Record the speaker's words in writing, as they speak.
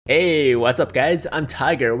Hey, what's up guys? I'm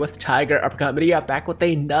Tiger with Tiger Uppercut Media, back with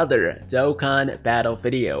another Dokkan battle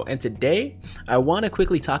video. And today, I want to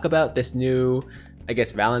quickly talk about this new,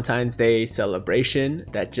 Valentine's Day celebration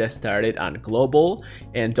that just started on Global.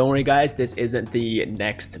 And don't worry guys, this isn't the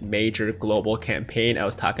next major global campaign I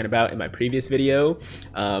was talking about in my previous video.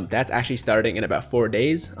 That's actually starting in about 4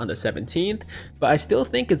 days on the 17th. But I still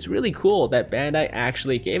think it's really cool that Bandai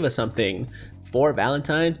actually gave us something for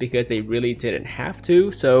Valentine's because they really didn't have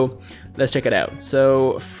to. So let's check it out.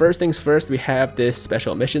 So first things first, we have this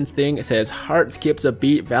special missions thing. It says heart skips a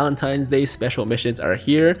beat, Valentine's Day special missions are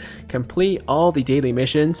here. Complete all the daily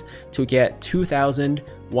missions to get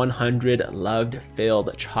 2,100 loved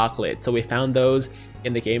filled chocolate. So we found those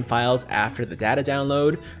in the game files after the data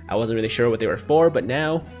download. I wasn't really sure what they were for, but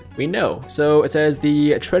now we know. So it says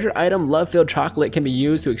the treasure item love-filled chocolate can be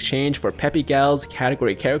used to exchange for Peppy Gals,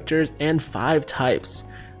 category characters, and 5 types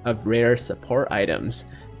of rare support items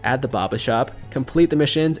at the Baba shop. Complete the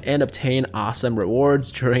missions and obtain awesome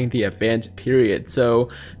rewards during the event period. So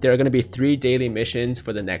there are going to be 3 daily missions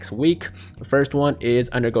for the next week. The first one is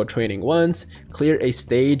undergo training once, clear a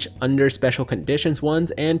stage under special conditions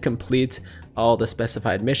once, and complete all the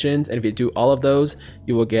specified missions. And if you do all of those,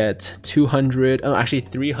 you will get 300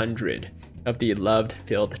 of the loved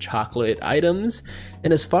filled chocolate items.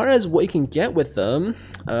 And as far as what you can get with them,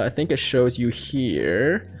 I think it shows you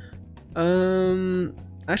here.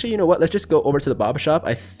 Actually, you know what, let's just go over to the Baba shop.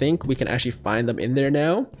 I think we can actually find them in there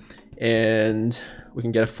now, and we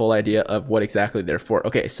can get a full idea of what exactly they're for.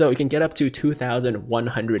 Okay, so you can get up to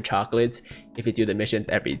 2,100 chocolates if you do the missions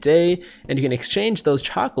every day, and you can exchange those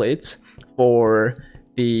chocolates for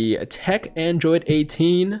the Tech Android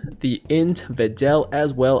 18, the Int Videl,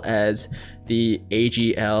 as well as the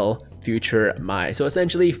AGL Future Mai. So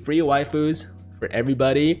essentially free waifus for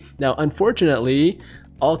everybody. Now, unfortunately,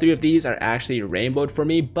 all 3 of these are actually rainbowed for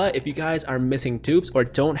me, but if you guys are missing dupes or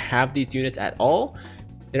don't have these units at all,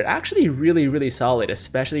 they're actually really solid,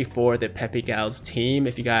 especially for the Peppy Gals team.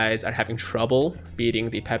 If you guys are having trouble beating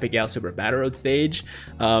the Peppy Gals Super Battle Road stage,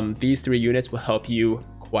 these 3 units will help you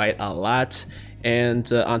quite a lot.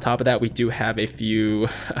 And on top of that, we do have a few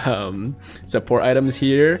support items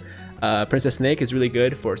here. Princess Snake is really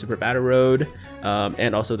good for Super Battle Road,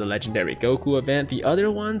 and also the Legendary Goku event. The other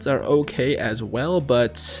ones are okay as well,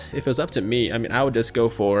 but if it was up to me, I mean, I would just go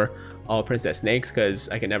for all Princess Snakes because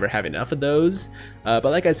I can never have enough of those. But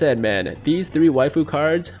like I said, man, these 3 waifu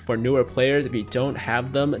cards for newer players, if you don't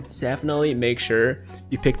have them, definitely make sure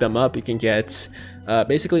you pick them up. You can get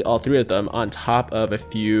basically all 3 of them on top of a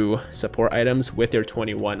few support items with your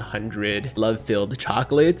 2,100 love-filled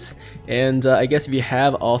chocolates. And I guess if you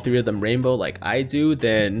have all 3 of them rainbow like I do,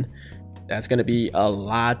 then that's going to be a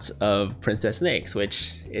lot of Princess Snakes,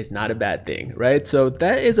 which is not a bad thing, right? So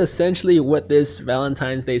that is essentially what this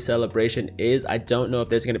Valentine's Day celebration is. I don't know if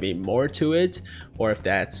there's going to be more to it or if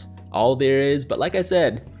that's all there is, but like I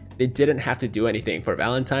said, they didn't have to do anything for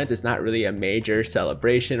Valentine's. It's not really a major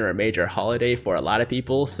celebration or a major holiday for a lot of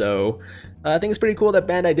people, so I think it's pretty cool that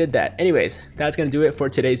Bandai did that. Anyways, that's gonna do it for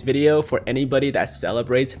today's video. For anybody that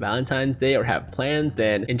celebrates Valentine's Day or have plans,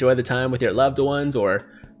 then enjoy the time with your loved ones or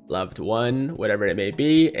loved one, whatever it may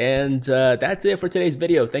be. And that's it for today's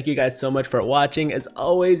video. Thank you guys so much for watching. As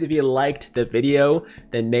always, if you liked the video,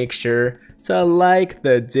 then make sure to like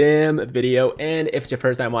the damn video. And if it's your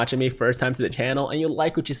first time watching me, first time to the channel, and you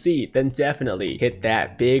like what you see, then definitely hit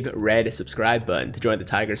that big red subscribe button to join the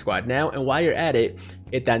Tiger Squad now. And while you're at it,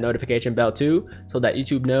 hit that notification bell too, so that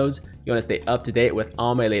YouTube knows you want to stay up to date with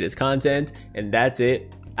all my latest content. And that's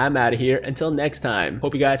it. I'm out of here. Until next time,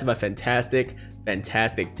 hope you guys have a fantastic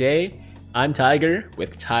day. I'm Tiger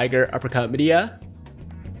with Tiger Uppercut Media,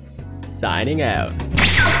 signing out.